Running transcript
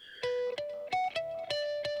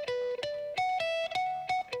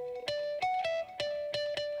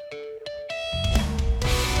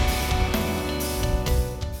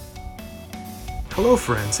Hello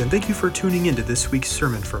friends, and thank you for tuning in to this week's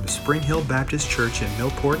sermon from Spring Hill Baptist Church in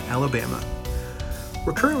Millport, Alabama.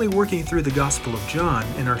 We're currently working through the Gospel of John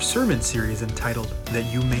in our sermon series entitled, That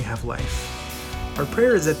You May Have Life. Our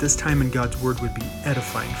prayer is that this time in God's Word would be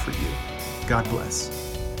edifying for you. God bless.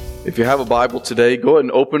 If you have a Bible today, go ahead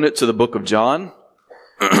and open it to the book of John.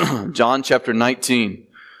 John chapter 19.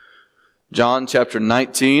 John chapter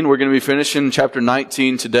 19. We're going to be finishing chapter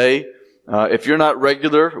 19 today. If you're not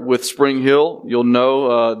regular with Spring Hill, you'll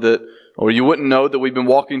know or you wouldn't know that we've been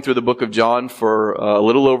walking through the book of John for a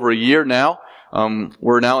little over a year now.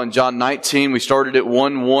 We're now in John 19. We started at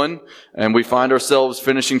 1:1, and we find ourselves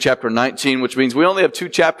finishing chapter 19, which means we only have 2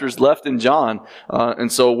 chapters left in John. And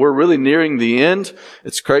so we're really nearing the end.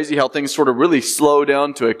 It's crazy how things sort of really slow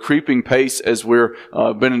down to a creeping pace as we're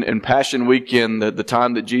been in Passion Weekend, the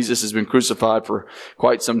time that Jesus has been crucified for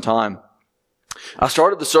quite some time. I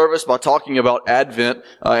started the service by talking about Advent,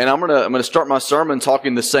 and I'm gonna start my sermon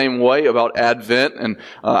talking the same way about Advent. And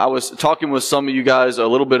I was talking with some of you guys a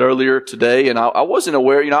little bit earlier today, and I wasn't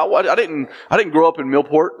aware. I didn't grow up in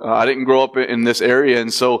Millport. I didn't grow up in this area,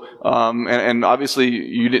 and so and obviously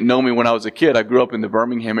you didn't know me when I was a kid. I grew up in the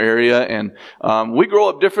Birmingham area, and we grow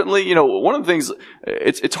up differently. One of the things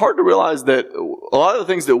it's hard to realize that a lot of the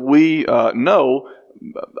things that we know.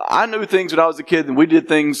 I knew things when I was a kid, and we did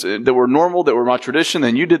things that were normal, that were my tradition,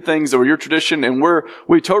 and you did things that were your tradition, and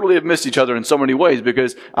we totally have missed each other in so many ways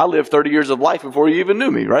because I lived 30 years of life before you even knew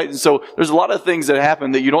me, right? And so there's a lot of things that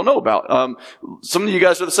happen that you don't know about. Some of you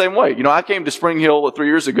guys are the same way. I came to Spring Hill 3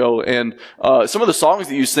 years ago, and some of the songs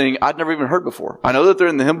that you sing, I'd never even heard before. I know that they're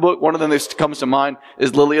in the hymn book. One of them that comes to mind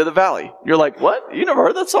is Lily of the Valley. You're like, what? You never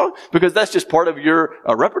heard that song? Because that's just part of your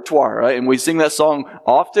repertoire, right? And we sing that song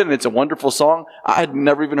often, and it's a wonderful song. I had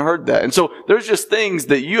never even heard that. And so there's just things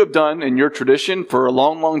that you have done in your tradition for a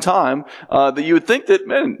long, long time that you would think that,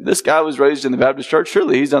 man, this guy was raised in the Baptist church.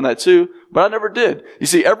 Surely he's done that too. But I never did. You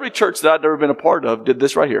see, every church that I've ever been a part of did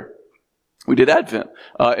this right here. We did Advent.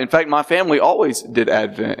 In fact, my family always did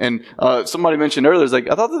Advent. And somebody mentioned earlier,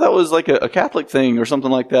 I thought that was like a Catholic thing or something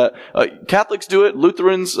like that. Catholics do it,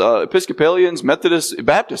 Lutherans, Episcopalians, Methodists,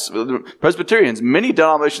 Baptists, Presbyterians. Many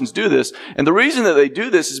denominations do this. And the reason that they do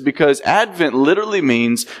this is because Advent literally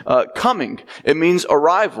means coming. It means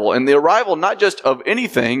arrival. And the arrival not just of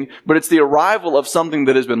anything, but it's the arrival of something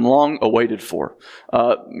that has been long awaited for.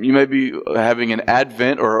 You may be having an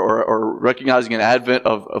Advent or recognizing an Advent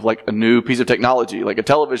of like a new piece of technology, like a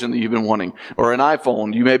television that you've been wanting, or an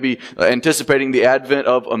iPhone. You may be anticipating the advent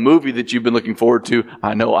of a movie that you've been looking forward to.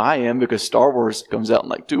 I know I am, because Star Wars comes out in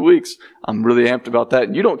like 2 weeks. I'm really amped about that,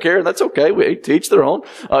 and you don't care, and that's okay. We teach their own.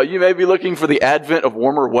 You may be looking for the advent of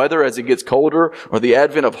warmer weather as it gets colder, or the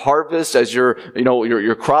advent of harvest as your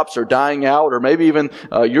crops are dying out, or maybe even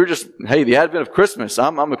you're just, hey, the advent of Christmas.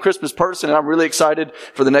 I'm a Christmas person, and I'm really excited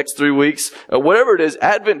for the next 3 weeks. Whatever it is,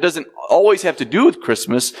 Advent doesn't always have to do with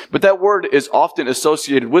Christmas, but that word is often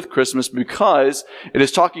associated with Christmas because it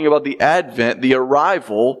is talking about the advent, the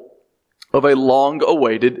arrival of a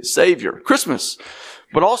long-awaited Savior. Christmas.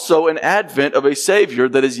 But also an advent of a Savior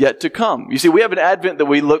that is yet to come. You see, we have an advent that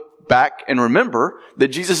we look back and remember that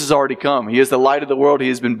Jesus has already come. He is the light of the world. He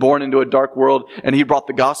has been born into a dark world, and He brought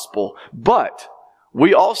the gospel. But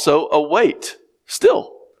we also await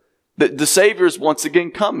still that the Savior is once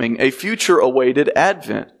again coming, a future awaited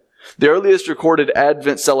advent. The earliest recorded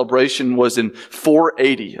Advent celebration was in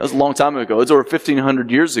 480. That was a long time ago. It's over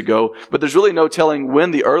 1,500 years ago. But there's really no telling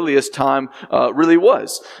when the earliest time really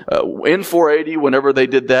was. In 480, whenever they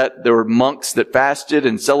did that, there were monks that fasted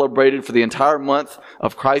and celebrated for the entire month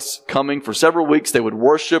of Christ's coming. For several weeks, they would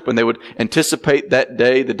worship and they would anticipate that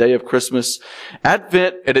day, the day of Christmas.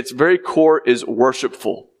 Advent, at its very core, is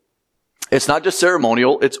worshipful. It's not just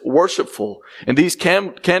ceremonial, it's worshipful. And these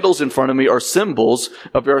candles in front of me are symbols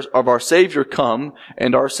of our Savior come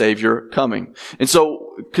and our Savior coming. And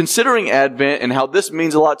so, considering Advent and how this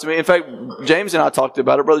means a lot to me, in fact, James and I talked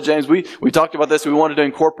about it. Brother James, we talked about this. We wanted to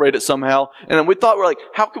incorporate it somehow. And then we thought, we're like,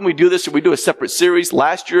 how can we do this? Should we do a separate series?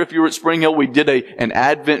 Last year, if you were at Spring Hill, we did an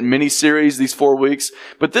Advent mini-series these 4 weeks.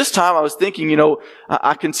 But this time I was thinking,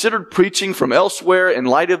 I considered preaching from elsewhere in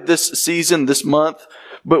light of this season, this month.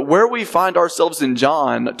 But where we find ourselves in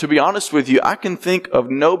John, to be honest with you, I can think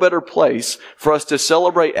of no better place for us to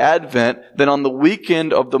celebrate Advent than on the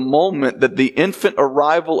weekend of the moment that the infant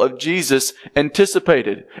arrival of Jesus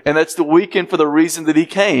anticipated. And that's the weekend for the reason that He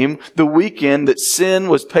came, the weekend that sin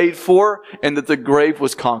was paid for and that the grave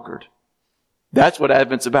was conquered. That's what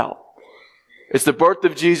Advent's about. It's the birth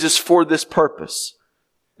of Jesus for this purpose.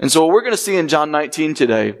 And so what we're going to see in John 19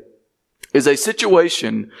 today is a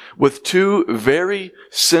situation with 2 very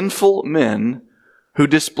sinful men who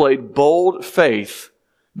displayed bold faith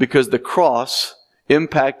because the cross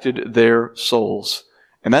impacted their souls.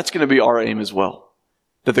 And that's going to be our aim as well.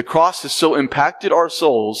 That the cross has so impacted our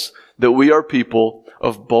souls that we are people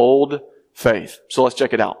of bold faith. So let's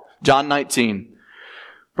check it out. John 19,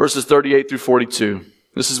 verses 38 through 42.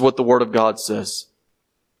 This is what the Word of God says.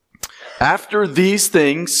 After these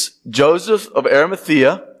things, Joseph of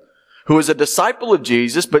Arimathea, who was a disciple of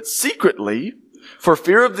Jesus, but secretly, for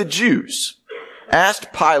fear of the Jews,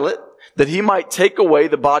 asked Pilate that he might take away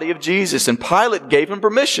the body of Jesus. And Pilate gave him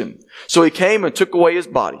permission. So he came and took away his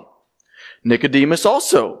body. Nicodemus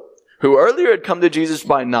also, who earlier had come to Jesus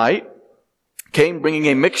by night, came bringing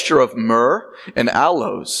a mixture of myrrh and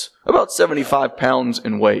aloes, about 75 pounds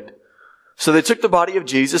in weight. So they took the body of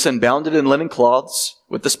Jesus and bound it in linen cloths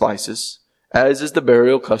with the spices, as is the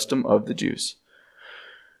burial custom of the Jews.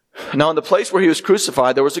 Now in the place where he was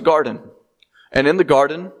crucified, there was a garden, and in the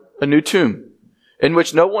garden a new tomb, in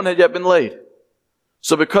which no one had yet been laid.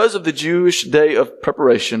 So because of the Jewish day of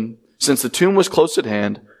preparation, since the tomb was close at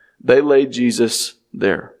hand, they laid Jesus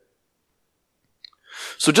there.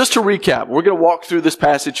 So just to recap, we're going to walk through this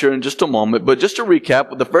passage here in just a moment, but just to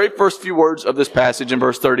recap, the very first few words of this passage in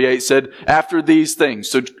verse 38 said, after these things.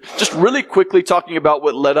 So just really quickly talking about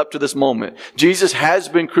what led up to this moment. Jesus has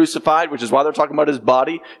been crucified, which is why they're talking about his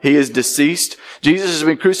body. He is deceased. Jesus has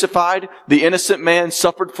been crucified. The innocent man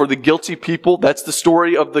suffered for the guilty people. That's the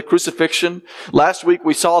story of the crucifixion. Last week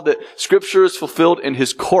we saw that Scripture is fulfilled in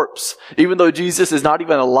his corpse. Even though Jesus is not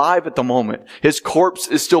even alive at the moment, his corpse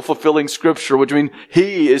is still fulfilling Scripture, which means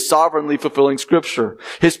he is sovereignly fulfilling Scripture.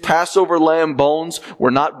 His Passover lamb bones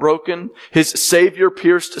were not broken. His Savior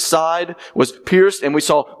pierced side was pierced, and we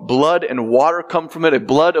saw blood and water come from it, a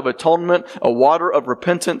blood of atonement, a water of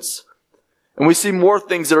repentance. And we see more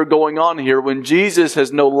things that are going on here when Jesus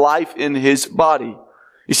has no life in his body.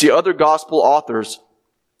 You see, other gospel authors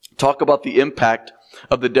talk about the impact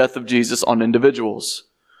of the death of Jesus on individuals.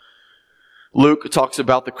 Luke talks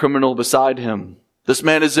about the criminal beside him. This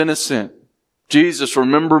man is innocent. Jesus,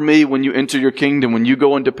 remember me when you enter your kingdom. When you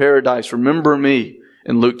go into paradise, remember me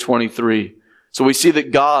in Luke 23. So we see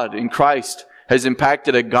that God in Christ has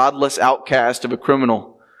impacted a godless outcast of a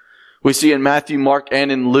criminal. We see in Matthew, Mark,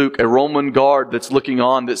 and in Luke a Roman guard that's looking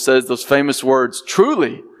on that says those famous words,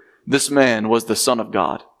 truly, this man was the Son of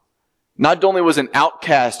God. Not only was an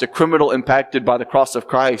outcast, a criminal impacted by the cross of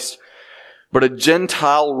Christ, but a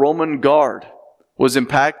Gentile Roman guard was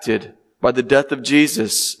impacted by the death of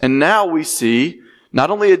Jesus. And now we see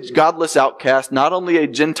not only a godless outcast, not only a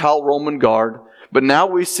Gentile Roman guard, but now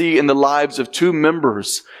we see in the lives of two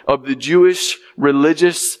members of the Jewish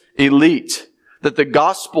religious elite that the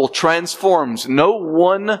gospel transforms no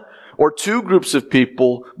one or two groups of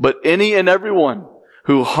people, but any and everyone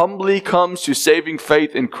who humbly comes to saving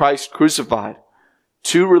faith in Christ crucified.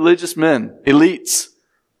 Two religious men, elites,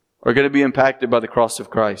 are going to be impacted by the cross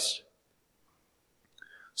of Christ.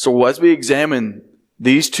 So as we examine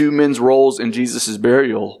these two men's roles in Jesus'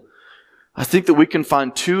 burial, I think that we can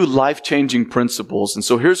find two life-changing principles. And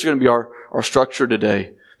so here's going to be our structure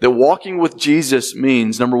today. That walking with Jesus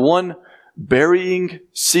means, number one, burying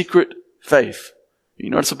secret faith. You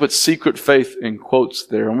notice I put secret faith in quotes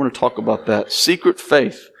there. I want to talk about that. Secret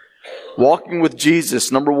faith. Walking with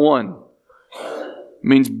Jesus, number one,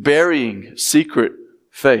 means burying secret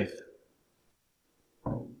faith.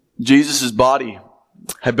 Jesus' body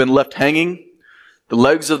had been left hanging. The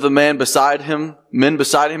legs of the men beside him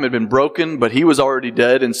had been broken, but he was already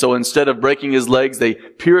dead. And so instead of breaking his legs, they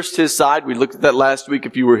pierced his side. We looked at that last week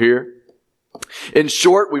if you were here. In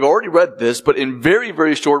short, we've already read this, but in very,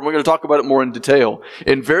 very short, we're going to talk about it more in detail.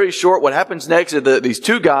 In very short, what happens next is that these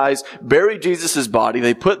two guys bury Jesus' body.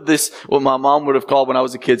 They put this, what my mom would have called when I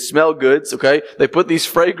was a kid, smell goods, okay? They put these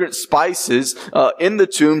fragrant spices in the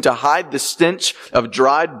tomb to hide the stench of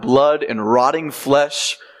dried blood and rotting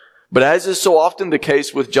flesh. But as is so often the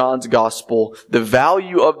case with John's gospel, the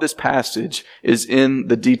value of this passage is in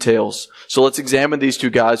the details. So let's examine these two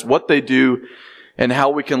guys, what they do, and how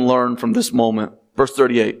we can learn from this moment. Verse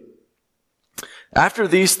 38. After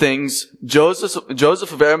these things,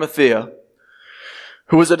 Joseph of Arimathea,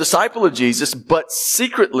 who was a disciple of Jesus, but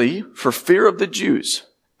secretly, for fear of the Jews,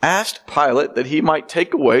 asked Pilate that he might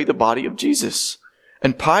take away the body of Jesus.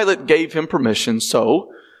 And Pilate gave him permission,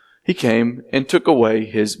 so he came and took away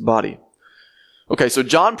his body. Okay, so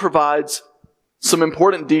John provides some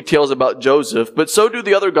important details about Joseph, but so do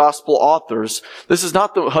the other gospel authors. This is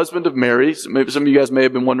not the husband of Mary. Maybe some of you guys may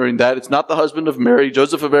have been wondering that. It's not the husband of Mary.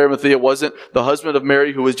 Joseph of Arimathea wasn't the husband of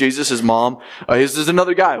Mary, who was Jesus' mom. This is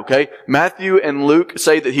another guy, okay? Matthew and Luke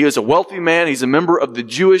say that he is a wealthy man. He's a member of the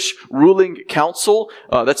Jewish ruling council.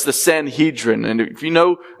 That's the Sanhedrin. And if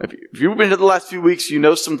you've been here the last few weeks, you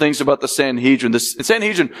know some things about the Sanhedrin. The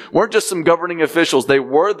Sanhedrin weren't just some governing officials. They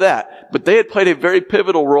were that. But they had played a very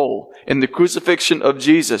pivotal role in the crucifixion of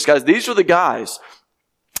Jesus. Guys, these are the guys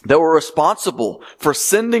that were responsible for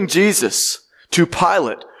sending Jesus to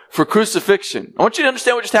Pilate for crucifixion. I want you to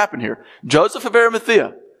understand what just happened here. Joseph of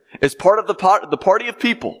Arimathea is part of the party of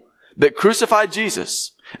people that crucified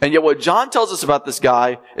Jesus. And yet what John tells us about this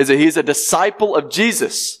guy is that he's a disciple of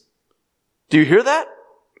Jesus. Do you hear that?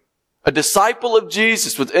 A disciple of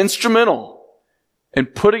Jesus was instrumental in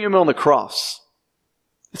putting him on the cross.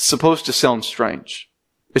 It's supposed to sound strange.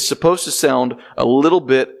 It's supposed to sound a little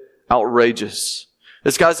bit outrageous.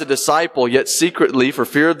 This guy's a disciple, yet secretly for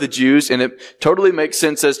fear of the Jews, and it totally makes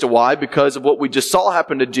sense as to why, because of what we just saw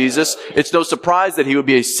happen to Jesus. It's no surprise that he would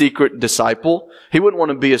be a secret disciple. He wouldn't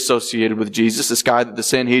want to be associated with Jesus, this guy that the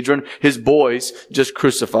Sanhedrin, his boys, just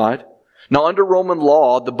crucified. Now, under Roman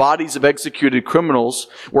law, the bodies of executed criminals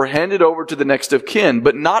were handed over to the next of kin,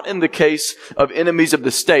 but not in the case of enemies of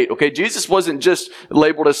the state. Okay, Jesus wasn't just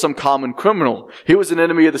labeled as some common criminal. He was an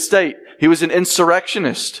enemy of the state. He was an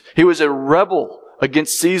insurrectionist. He was a rebel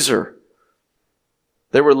against Caesar.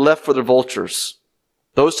 They were left for the vultures.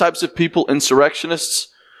 Those types of people, insurrectionists,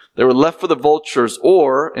 they were left for the vultures,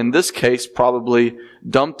 or, in this case, probably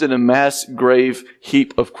dumped in a mass grave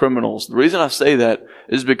heap of criminals. The reason I say that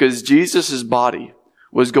is because Jesus' body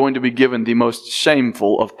was going to be given the most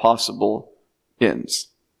shameful of possible ends.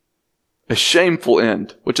 A shameful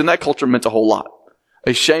end, which in that culture meant a whole lot.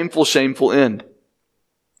 A shameful, shameful end.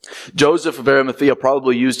 Joseph of Arimathea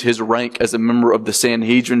probably used his rank as a member of the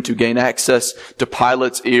Sanhedrin to gain access to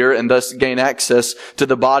Pilate's ear and thus gain access to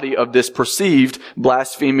the body of this perceived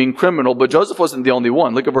blaspheming criminal. But Joseph wasn't the only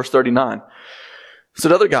one. Look at verse 39. It's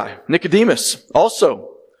another guy, Nicodemus, also,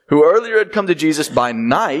 who earlier had come to Jesus by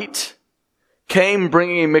night, came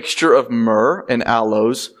bringing a mixture of myrrh and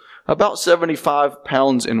aloes, about 75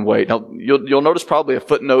 pounds in weight. Now, you'll notice probably a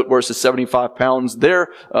footnote where it says 75 pounds. Their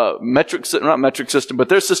not metric system, but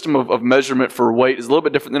their system of measurement for weight is a little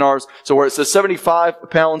bit different than ours. So where it says 75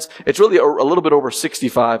 pounds, it's really a little bit over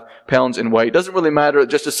 65 pounds in weight. It doesn't really matter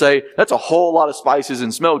just to say that's a whole lot of spices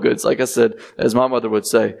and smell goods, like I said, as my mother would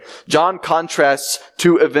say. John contrasts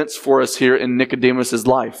two events for us here in Nicodemus'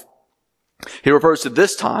 life. He refers to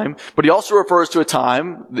this time, but he also refers to a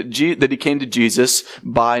time that he came to Jesus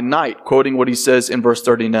by night, quoting what he says in verse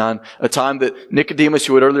 39, a time that Nicodemus,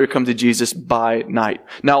 who had earlier come to Jesus by night.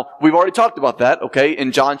 Now, we've already talked about that, okay,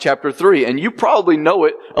 in John chapter 3, and you probably know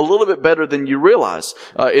it a little bit better than you realize.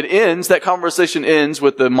 That conversation ends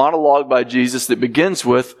with the monologue by Jesus that begins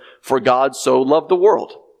with, "For God so loved the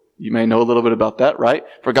world." You may know a little bit about that, right?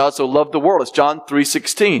 For God so loved the world. It's John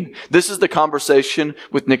 3:16. This is the conversation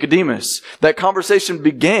with Nicodemus. That conversation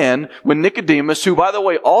began when Nicodemus, who by the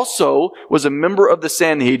way also was a member of the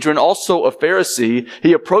Sanhedrin, also a Pharisee,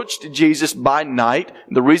 he approached Jesus by night.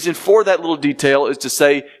 The reason for that little detail is to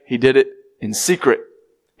say he did it in secret.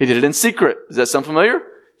 He did it in secret. Does that sound familiar?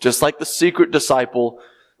 Just like the secret disciple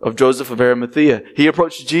of Joseph of Arimathea. He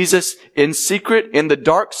approached Jesus in secret, in the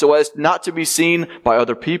dark, so as not to be seen by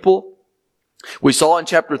other people. We saw in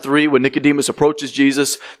chapter 3, when Nicodemus approaches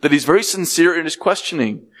Jesus, that he's very sincere in his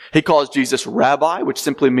questioning. He calls Jesus Rabbi, which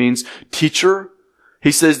simply means teacher.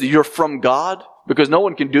 He says that you're from God, because no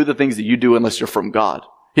one can do the things that you do unless you're from God.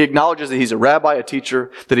 He acknowledges that he's a rabbi, a teacher,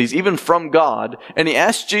 that he's even from God, and he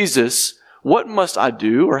asks Jesus, what must I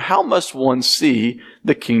do, or how must one see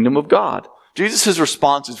the kingdom of God? Jesus'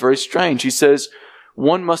 response is very strange. He says,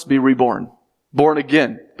 one must be reborn. Born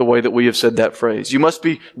again, the way that we have said that phrase. You must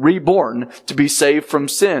be reborn to be saved from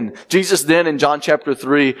sin. Jesus then in John chapter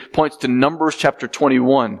 3 points to Numbers chapter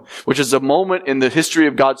 21, which is a moment in the history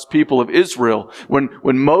of God's people of Israel when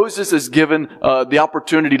Moses is given the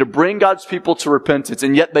opportunity to bring God's people to repentance,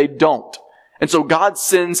 and yet they don't. And so God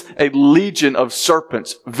sends a legion of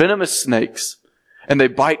serpents, venomous snakes, and they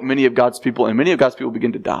bite many of God's people, and many of God's people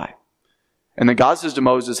begin to die. And then God says to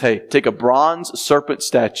Moses, hey, take a bronze serpent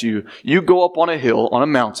statue. You go up on a hill, on a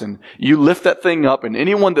mountain. You lift that thing up, and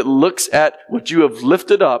anyone that looks at what you have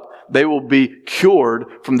lifted up, they will be cured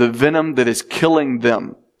from the venom that is killing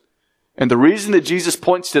them. And the reason that Jesus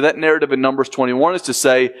points to that narrative in Numbers 21 is to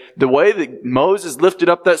say, the way that Moses lifted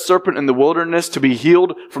up that serpent in the wilderness to be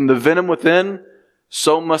healed from the venom within,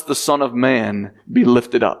 so must the Son of Man be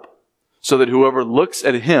lifted up. so that whoever looks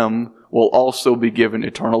at him will also be given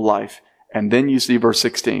eternal life. And then you see verse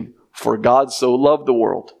 16, for God so loved the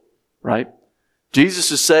world, right?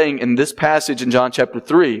 Jesus is saying in this passage in John chapter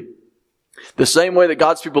 3, the same way that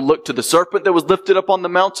God's people looked to the serpent that was lifted up on the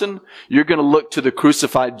mountain, you're going to look to the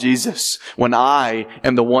crucified Jesus when I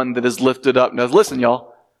am the one that is lifted up. Now listen,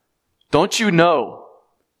 y'all, don't you know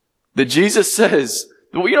that Jesus says,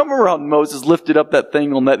 you know, remember how Moses lifted up that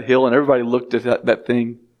thing on that hill and everybody looked at that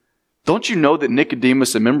thing? Don't you know that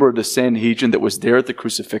Nicodemus, a member of the Sanhedrin that was there at the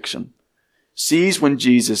crucifixion, sees when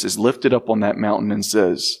Jesus is lifted up on that mountain and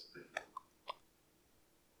says,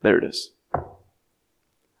 there it is.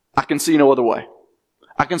 I can see no other way.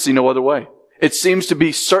 I can see no other way. It seems to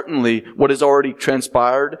be certainly what has already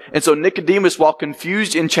transpired. And so Nicodemus, while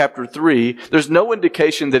confused in chapter 3, there's no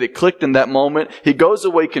indication that it clicked in that moment. He goes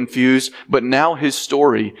away confused, but now his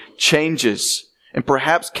story changes. And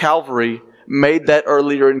perhaps Calvary made that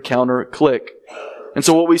earlier encounter click. And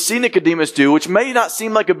so what we see Nicodemus do, which may not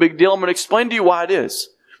seem like a big deal, I'm going to explain to you why it is.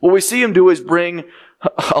 What we see him do is bring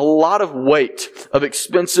a lot of weight of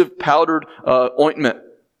expensive powdered ointment.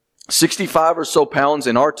 65 or so pounds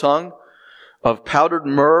in our tongue of powdered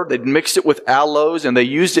myrrh. They'd mixed it with aloes and they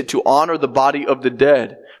used it to honor the body of the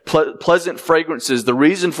dead. Pleasant fragrances. The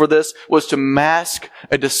reason for this was to mask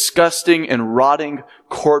a disgusting and rotting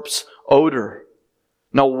corpse odor.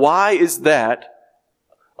 Now, why is that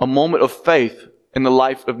a moment of faith in the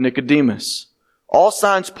life of Nicodemus? All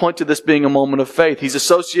signs point to this being a moment of faith. He's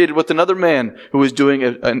associated with another man who is doing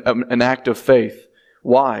an act of faith.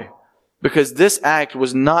 Why? Because this act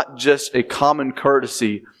was not just a common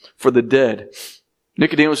courtesy for the dead.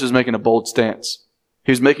 Nicodemus was making a bold stance.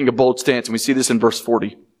 He was making a bold stance, and we see this in verse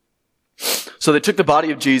 40. So they took the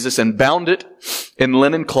body of Jesus and bound it in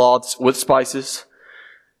linen cloths with spices,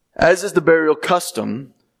 as is the burial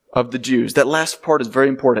custom of the Jews. That last part is very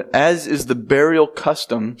important. As is the burial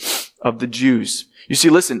custom of the Jews. You see,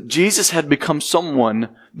 listen, Jesus had become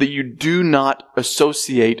someone that you do not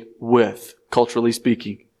associate with, culturally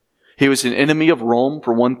speaking. He was an enemy of Rome,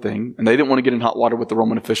 for one thing, and they didn't want to get in hot water with the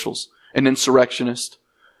Roman officials. An insurrectionist,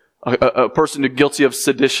 a person guilty of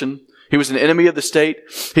sedition. He was an enemy of the state.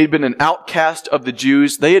 He'd been an outcast of the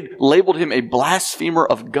Jews. They had labeled him a blasphemer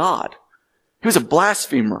of God. He was a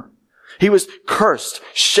blasphemer. He was cursed,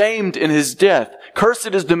 shamed in his death.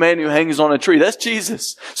 Cursed is the man who hangs on a tree. That's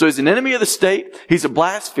Jesus. So he's an enemy of the state. He's a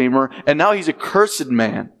blasphemer. And now he's a cursed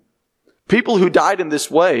man. People who died in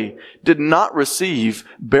this way did not receive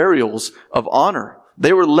burials of honor.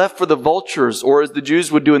 They were left for the vultures, or as the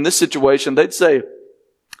Jews would do in this situation, they'd say,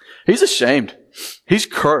 he's ashamed. He's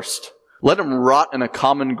cursed. Let him rot in a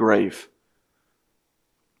common grave.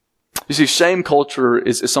 You see, shame culture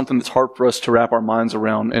is something that's hard for us to wrap our minds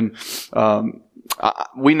around. And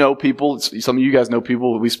we know people, some of you guys know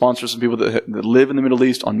people, we sponsor some people that live in the Middle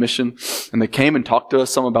East on mission, and they came and talked to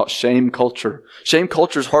us some about shame culture. Shame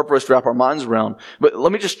culture is hard for us to wrap our minds around. But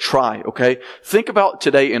let me just try, okay? Think about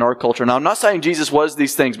today in our culture. Now, I'm not saying Jesus was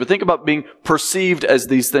these things, but think about being perceived as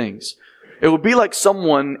these things. It would be like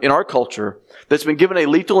someone in our culture that's been given a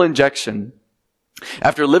lethal injection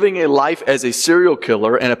after living a life as a serial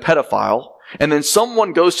killer and a pedophile, and then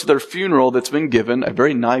someone goes to their funeral that's been given, a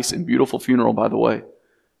very nice and beautiful funeral, by the way,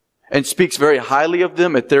 and speaks very highly of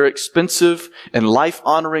them at their expensive and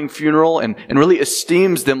life-honoring funeral and really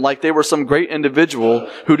esteems them like they were some great individual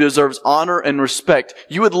who deserves honor and respect.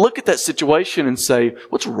 You would look at that situation and say,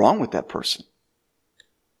 what's wrong with that person?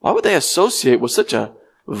 Why would they associate with such a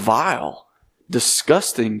vile,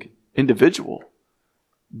 disgusting individual?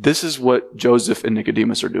 This is what Joseph and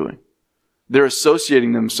Nicodemus are doing. They're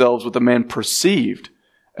associating themselves with a man perceived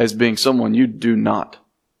as being someone you do not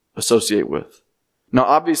associate with. Now,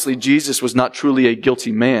 obviously, Jesus was not truly a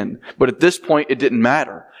guilty man, but at this point, it didn't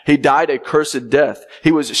matter. He died a cursed death.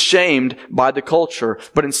 He was shamed by the culture.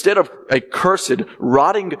 But instead of a cursed,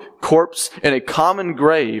 rotting corpse in a common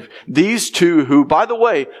grave, these two who, by the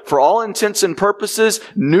way, for all intents and purposes,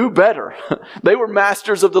 knew better. They were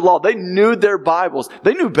masters of the law. They knew their Bibles.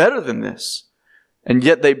 They knew better than this. And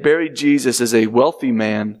yet they buried Jesus as a wealthy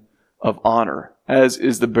man of honor, as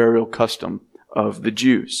is the burial custom of the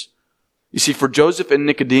Jews. You see, for Joseph and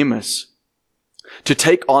Nicodemus to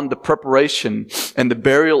take on the preparation and the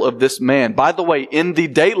burial of this man, by the way, in the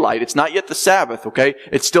daylight, it's not yet the Sabbath, okay?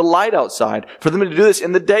 It's still light outside. For them to do this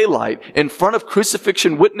in the daylight, in front of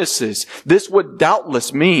crucifixion witnesses, this would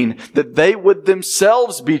doubtless mean that they would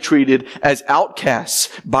themselves be treated as outcasts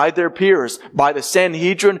by their peers, by the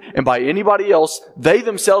Sanhedrin, and by anybody else. They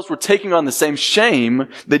themselves were taking on the same shame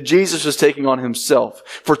that Jesus was taking on himself.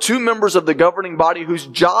 For two members of the governing body whose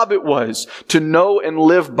job it was to know and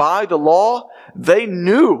live by the law, they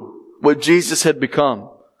knew what Jesus had become.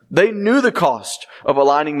 They knew the cost of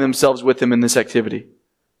aligning themselves with Him in this activity.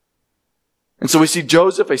 And so we see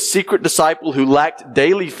Joseph, a secret disciple who lacked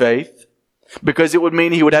daily faith, because it would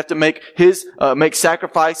mean he would have to make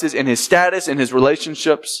sacrifices in his status, in his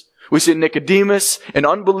relationships. We see Nicodemus, an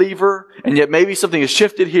unbeliever, and yet maybe something has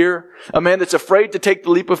shifted here. A man that's afraid to take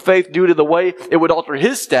the leap of faith due to the way it would alter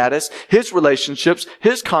his status, his relationships,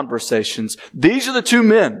 his conversations. These are the two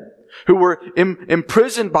men who were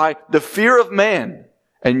imprisoned by the fear of man,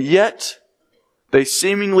 and yet they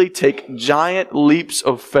seemingly take giant leaps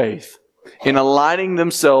of faith in aligning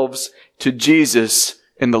themselves to Jesus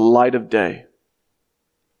in the light of day.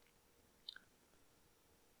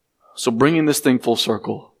 So bringing this thing full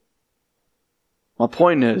circle, my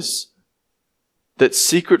point is that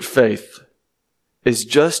secret faith is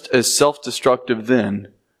just as self-destructive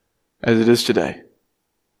then as it is today.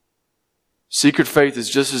 Secret faith is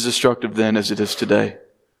just as destructive then as it is today.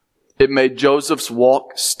 It made Joseph's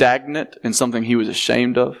walk stagnant and something he was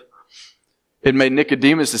ashamed of. It made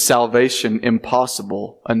Nicodemus' salvation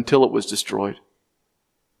impossible until it was destroyed.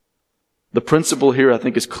 The principle here, I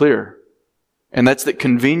think, is clear. And that's that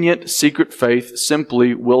convenient secret faith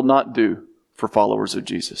simply will not do for followers of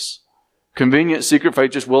Jesus. Convenient secret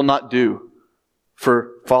faith just will not do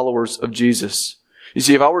for followers of Jesus. You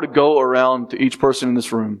see, if I were to go around to each person in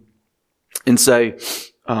this room and say,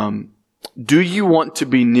 do you want to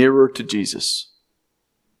be nearer to Jesus?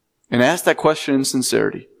 And ask that question in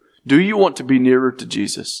sincerity. Do you want to be nearer to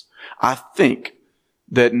Jesus? I think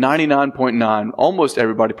that 99.9, almost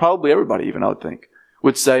everybody, probably everybody even, I would think,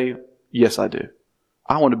 would say, yes, I do.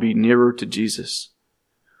 I want to be nearer to Jesus.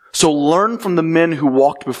 So learn from the men who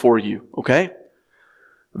walked before you, okay?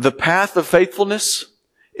 The path of faithfulness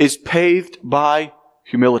is paved by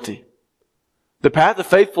humility. The path of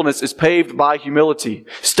faithfulness is paved by humility.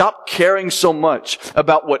 Stop caring so much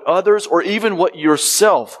about what others or even what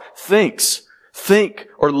yourself think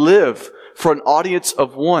or live for an audience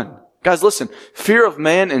of one. Guys, listen, fear of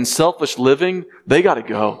man and selfish living, they gotta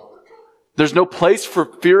go. There's no place for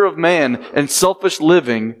fear of man and selfish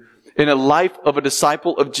living in a life of a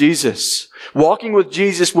disciple of Jesus. Walking with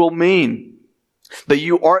Jesus will mean that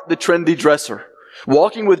you aren't the trendy dresser.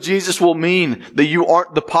 Walking with Jesus will mean that you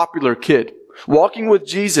aren't the popular kid. Walking with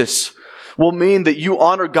Jesus will mean that you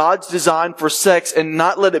honor God's design for sex and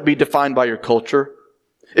not let it be defined by your culture.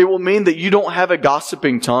 It will mean that you don't have a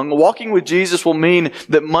gossiping tongue. Walking with Jesus will mean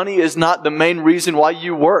that money is not the main reason why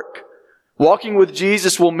you work. Walking with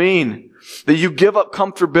Jesus will mean that you give up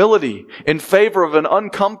comfortability in favor of an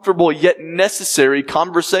uncomfortable yet necessary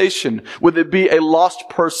conversation, whether it be a lost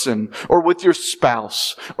person or with your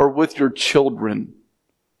spouse or with your children.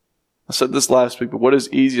 I said this last week, but what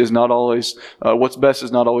is easy is not always, what's best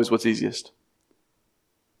is not always what's easiest.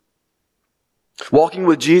 Walking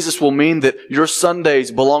with Jesus will mean that your Sundays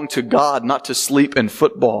belong to God, not to sleep and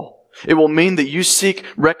football. It will mean that you seek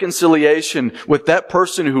reconciliation with that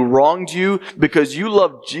person who wronged you because you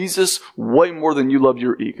love Jesus way more than you love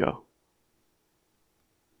your ego.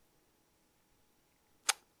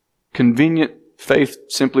 Convenient faith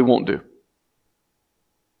simply won't do.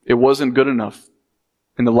 It wasn't good enough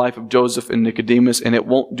in the life of Joseph and Nicodemus, and it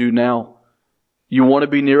won't do now. You want to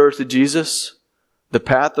be nearer to Jesus? The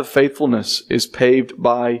path of faithfulness is paved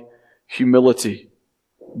by humility.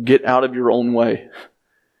 Get out of your own way.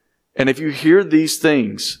 And if you hear these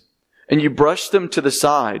things and you brush them to the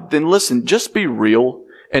side, then listen, just be real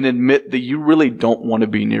and admit that you really don't want to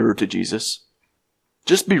be nearer to Jesus.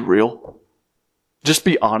 Just be real. Just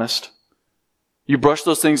be honest. You brush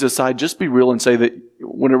those things aside, just be real and say that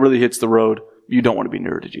when it really hits the road, you don't want to be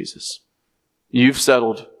nearer to Jesus. You've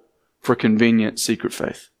settled for convenient secret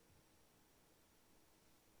faith.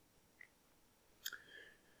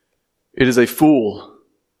 It is a fool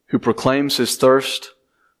who proclaims his thirst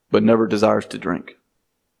but never desires to drink.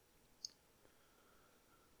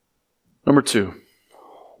 Number 2,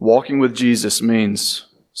 walking with Jesus means,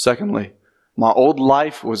 secondly, my old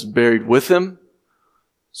life was buried with Him,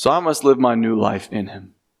 so I must live my new life in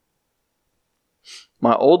Him.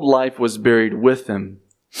 My old life was buried with Him,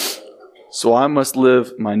 so I must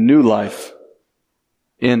live my new life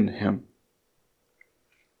in Him.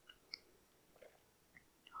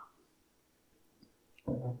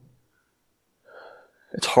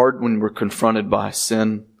 It's hard when we're confronted by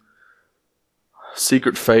sin.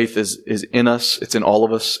 Secret faith is in us. It's in all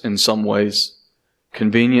of us in some ways.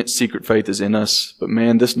 Convenient secret faith is in us. But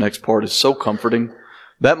man, this next part is so comforting.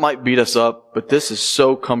 That might beat us up, but this is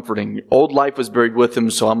so comforting. Old life was buried with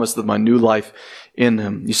Him, so I must live my new life in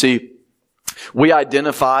Him. You see, We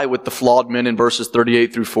identify with the flawed men in verses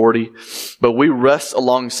 38 through 40, but we rest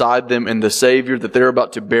alongside them in the Savior that they're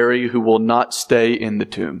about to bury, who will not stay in the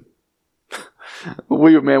tomb.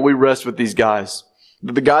 We rest with these guys.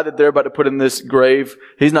 The guy that they're about to put in this grave,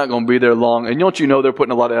 he's not going to be there long. And don't you know they're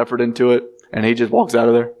putting a lot of effort into it, and he just walks out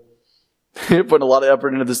of there? They're putting a lot of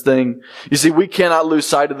effort into this thing. You see, we cannot lose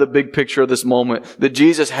sight of the big picture of this moment, that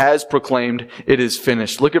Jesus has proclaimed it is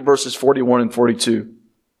finished. Look at verses 41 and 42.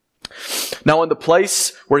 Now in the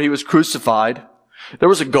place where he was crucified, there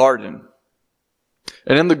was a garden.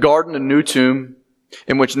 And in the garden a new tomb,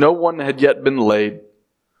 in which no one had yet been laid.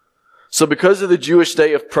 So because of the Jewish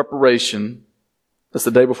day of preparation, that's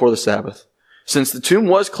the day before the Sabbath, since the tomb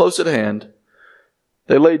was close at hand,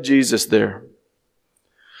 they laid Jesus there.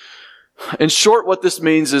 In short, what this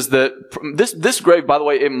means is that this grave, by the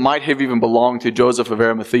way, it might have even belonged to Joseph of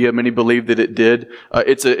Arimathea. Many believe that it did.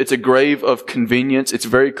 It's a grave of convenience. It's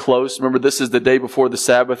very close. Remember, this is the day before the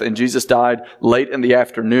Sabbath, and Jesus died late in the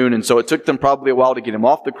afternoon, and so it took them probably a while to get him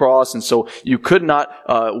off the cross, and so you could not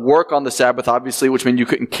work on the Sabbath, obviously, which means you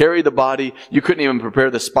couldn't carry the body. You couldn't even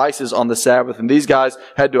prepare the spices on the Sabbath, and these guys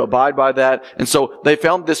had to abide by that. And so they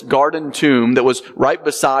found this garden tomb that was right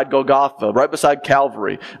beside Golgotha, right beside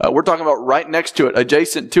Calvary. We're talking about right next to it,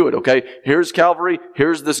 adjacent to it, okay? Here's Calvary,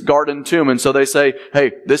 here's this garden tomb. And so they say,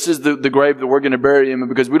 hey, this is the grave that we're going to bury him in,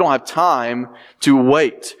 because we don't have time to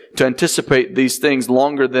wait, to anticipate these things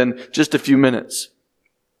longer than just a few minutes.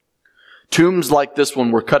 Tombs like this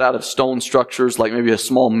one were cut out of stone structures, like maybe a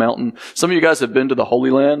small mountain. Some of you guys have been to the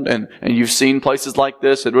Holy Land, and you've seen places like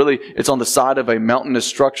this. It's on the side of a mountainous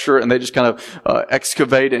structure, and they just kind of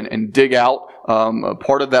excavate and dig out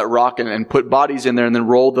part of that rock and put bodies in there, and then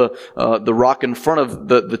roll the rock in front of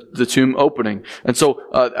the tomb opening. And so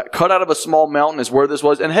cut out of a small mountain is where this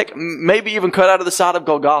was, and heck, maybe even cut out of the side of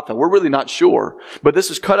Golgotha. We're really not sure, but this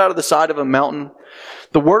is cut out of the side of a mountain.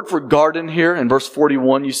 The word for garden here in verse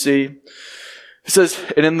 41, you see, it says,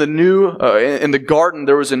 and in the garden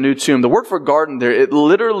there was a new tomb. The word for garden there, it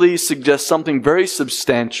literally suggests something very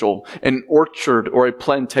substantial, an orchard or a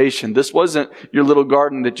plantation. This wasn't your little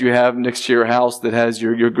garden that you have next to your house that has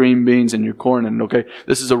your green beans and your corn in it, okay?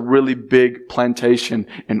 This is a really big plantation,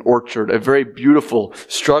 an orchard, a very beautiful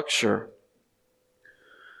structure.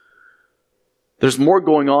 There's more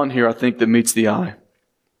going on here, I think, that meets the eye.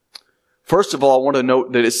 First of all, I want to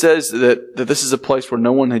note that it says that this is a place where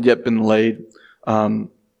no one had yet been laid.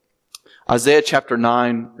 Isaiah chapter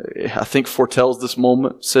 9, I think, foretells this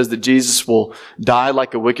moment. It says that Jesus will die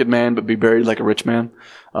like a wicked man, but be buried like a rich man.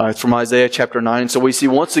 It's from Isaiah chapter 9. So we see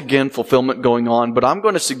once again fulfillment going on. But I'm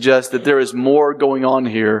going to suggest that there is more going on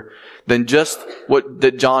here than just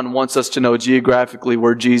that John wants us to know geographically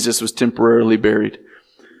where Jesus was temporarily buried.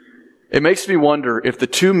 It makes me wonder if the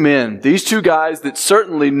two men, these two guys that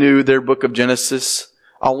certainly knew their book of Genesis,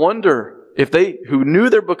 I wonder if they, who knew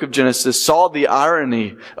their book of Genesis, saw the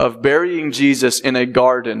irony of burying Jesus in a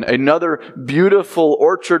garden, another beautiful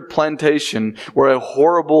orchard plantation where a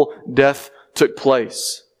horrible death took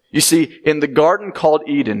place. You see, in the garden called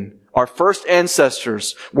Eden, our first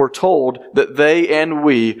ancestors were told that they and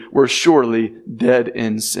we were surely dead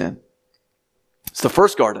in sin. It's the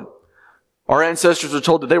first garden. Our ancestors were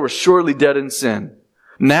told that they were surely dead in sin.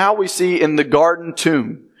 Now we see in the garden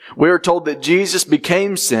tomb, we are told that Jesus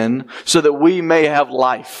became sin so that we may have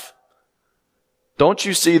life. Don't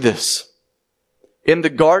you see this? In the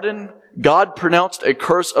garden, God pronounced a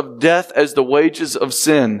curse of death as the wages of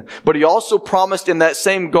sin. But He also promised in that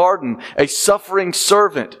same garden a suffering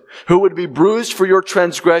servant who would be bruised for your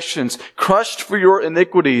transgressions, crushed for your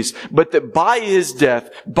iniquities, but that by His death,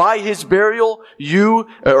 by His burial,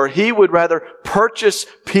 He would rather purchase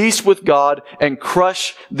peace with God and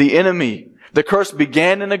crush the enemy. The curse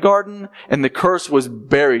began in a garden, and the curse was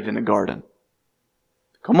buried in a garden.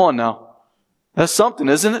 Come on now. That's something,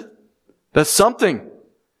 isn't it? That's something.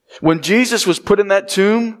 When Jesus was put in that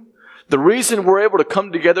tomb, the reason we're able to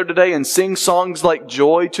come together today and sing songs like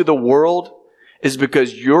Joy to the World is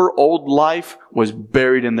because your old life was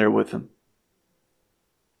buried in there with Him.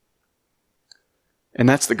 And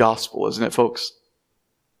that's the gospel, isn't it, folks?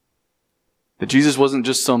 That Jesus wasn't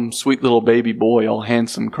just some sweet little baby boy, all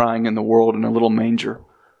handsome, crying in the world in a little manger.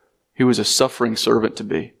 He was a suffering servant to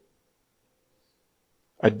be.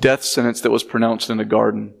 A death sentence that was pronounced in a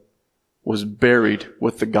garden was buried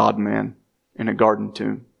with the God-man in a garden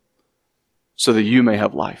tomb so that you may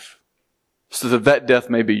have life, so that that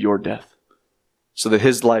death may be your death, so that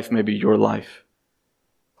His life may be your life.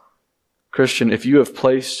 Christian, if you have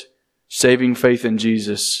placed saving faith in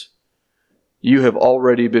Jesus, you have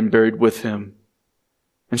already been buried with Him.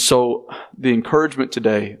 And so the encouragement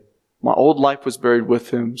today, My old life was buried with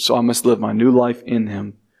Him, so I must live my new life in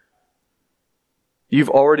Him. You've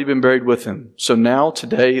already been buried with Him, so now,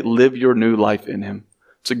 today, live your new life in Him.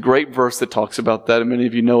 It's a great verse that talks about that, and many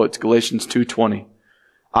of you know it. It's Galatians 2:20.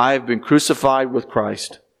 I have been crucified with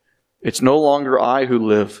Christ. It's no longer I who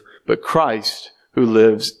live, but Christ who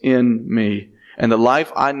lives in me. And the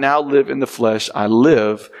life I now live in the flesh, I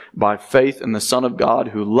live by faith in the Son of God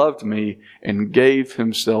who loved me and gave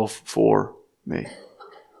Himself for me.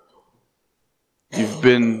 You've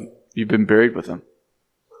been buried with Him.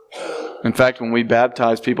 In fact, when we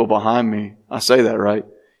baptize people behind me, I say that right?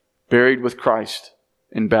 Buried with Christ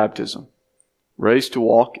in baptism. Raised to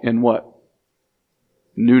walk in what?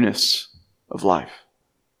 Newness of life.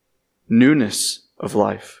 Newness of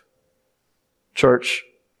life. Church,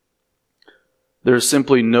 there is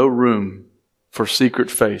simply no room for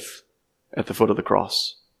secret faith at the foot of the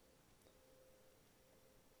cross.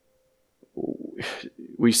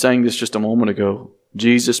 We sang this just a moment ago.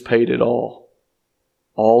 Jesus paid it all.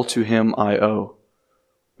 All to Him I owe.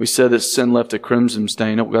 We said that sin left a crimson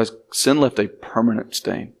stain. No, guys, sin left a permanent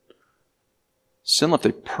stain. Sin left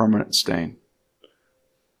a permanent stain.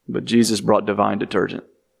 But Jesus brought divine detergent.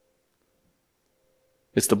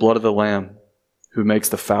 It's the blood of the Lamb who makes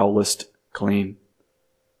the foulest clean.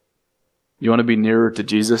 You want to be nearer to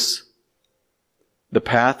Jesus? The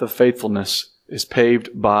path of faithfulness is paved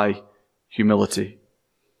by humility.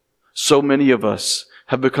 So many of us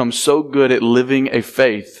have become so good at living a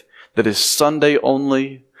faith that is Sunday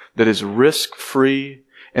only, that is risk-free,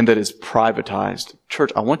 and that is privatized.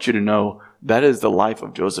 Church, I want you to know that is the life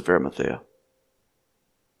of Joseph Arimathea.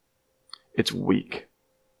 It's weak.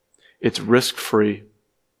 It's risk-free.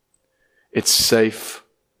 It's safe.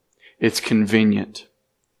 It's convenient.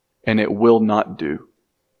 And it will not do.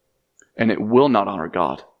 And it will not honor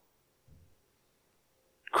God.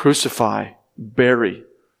 Crucify, bury,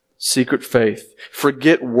 secret faith.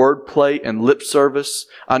 Forget wordplay and lip service.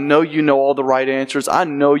 I know you know all the right answers. I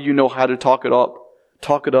know you know how to talk it up.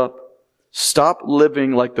 Talk it up. Stop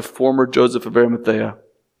living like the former Joseph of Arimathea,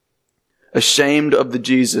 ashamed of the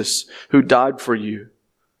Jesus who died for you,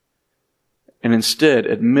 and instead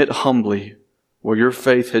admit humbly where your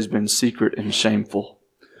faith has been secret and shameful.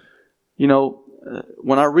 You know,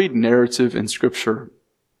 when I read narrative in Scripture,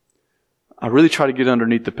 I really try to get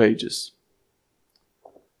underneath the pages.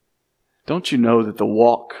 Don't you know that the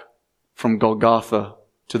walk from Golgotha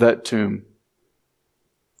to that tomb,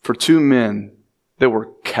 for two men that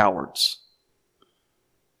were cowards,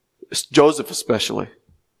 Joseph especially,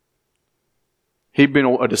 he'd been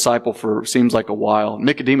a disciple for seems like a while.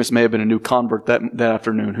 Nicodemus may have been a new convert that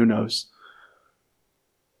afternoon, who knows.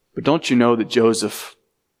 But don't you know that Joseph,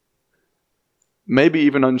 maybe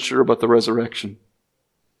even unsure about the resurrection,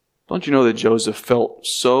 don't you know that Joseph felt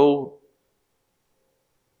so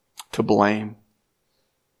to blame?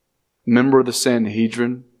 Member of the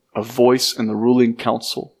Sanhedrin, a voice in the ruling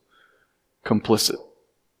council, complicit.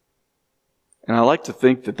 And I like to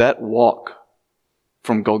think that that walk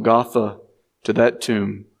from Golgotha to that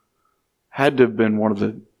tomb had to have been one of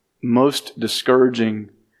the most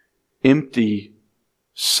discouraging, empty,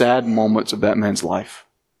 sad moments of that man's life.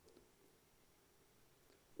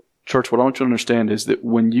 Church, what I want you to understand is that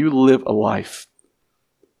when you live a life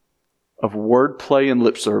of wordplay and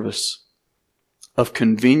lip service, of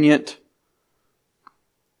convenient,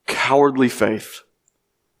 cowardly faith,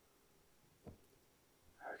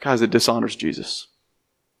 guys, it dishonors Jesus.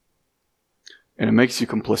 And it makes you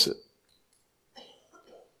complicit.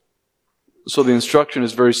 So the instruction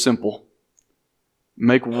is very simple.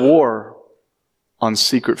 Make war on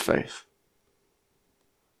secret faith.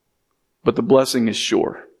 But the blessing is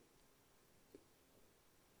sure.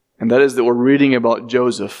 And that is that we're reading about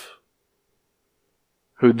Joseph,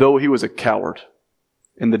 who, though he was a coward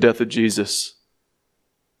in the death of Jesus,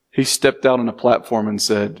 he stepped out on a platform and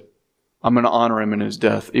said, I'm going to honor him in his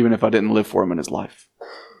death, even if I didn't live for him in his life.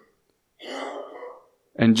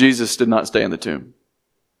 And Jesus did not stay in the tomb.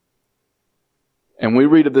 And we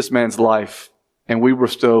read of this man's life, and we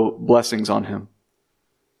bestow blessings on him.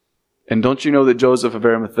 And don't you know that Joseph of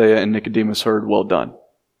Arimathea and Nicodemus heard, well done.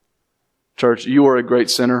 Church, you are a great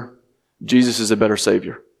sinner. Jesus is a better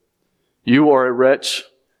Savior. You are a wretch.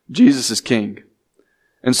 Jesus is King.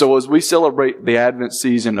 And so as we celebrate the Advent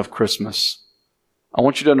season of Christmas, I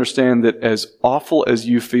want you to understand that as awful as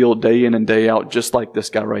you feel day in and day out, just like this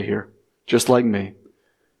guy right here, just like me,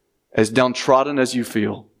 as downtrodden as you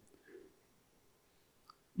feel,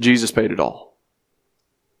 Jesus paid it all.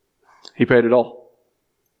 He paid it all.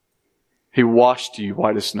 He washed you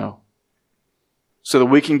white as snow, so that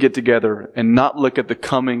we can get together and not look at the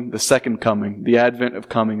coming, the second coming, the advent of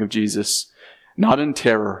coming of Jesus, not in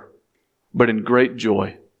terror, but in great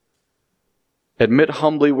joy. Admit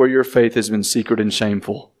humbly where your faith has been secret and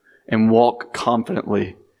shameful, and walk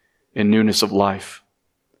confidently in newness of life.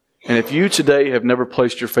 And if you today have never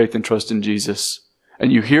placed your faith and trust in Jesus,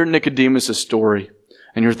 and you hear Nicodemus' story,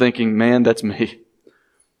 and you're thinking, man, that's me.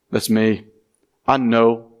 That's me. I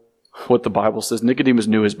know what the Bible says. Nicodemus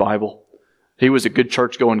knew his Bible. He was a good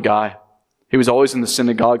church-going guy. He was always in the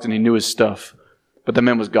synagogues and he knew his stuff. But the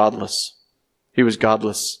man was godless. He was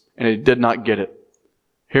godless, and he did not get it.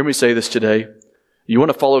 Hear me say this today. You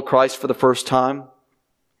want to follow Christ for the first time?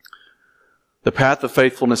 The path of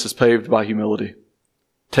faithfulness is paved by humility.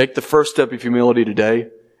 Take the first step of humility today.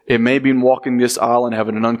 It may mean walking this aisle and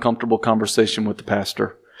having an uncomfortable conversation with the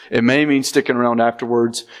pastor. It may mean sticking around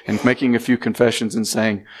afterwards and making a few confessions and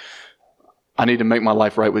saying, I need to make my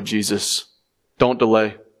life right with Jesus. Don't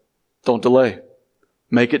delay. Don't delay.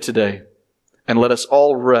 Make it today. And let us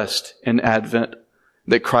all rest in Advent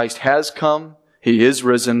that Christ has come, He is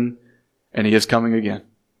risen, and He is coming again.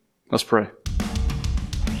 Let's pray.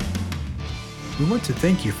 We want to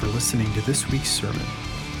thank you for listening to this week's sermon.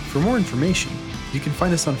 For more information, you can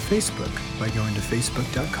find us on Facebook by going to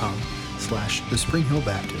facebook.com/The Spring Hill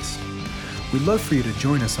Baptist. We'd love for you to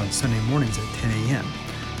join us on Sunday mornings at 10 a.m.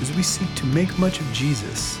 as we seek to make much of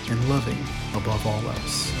Jesus and love Him above all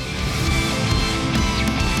else.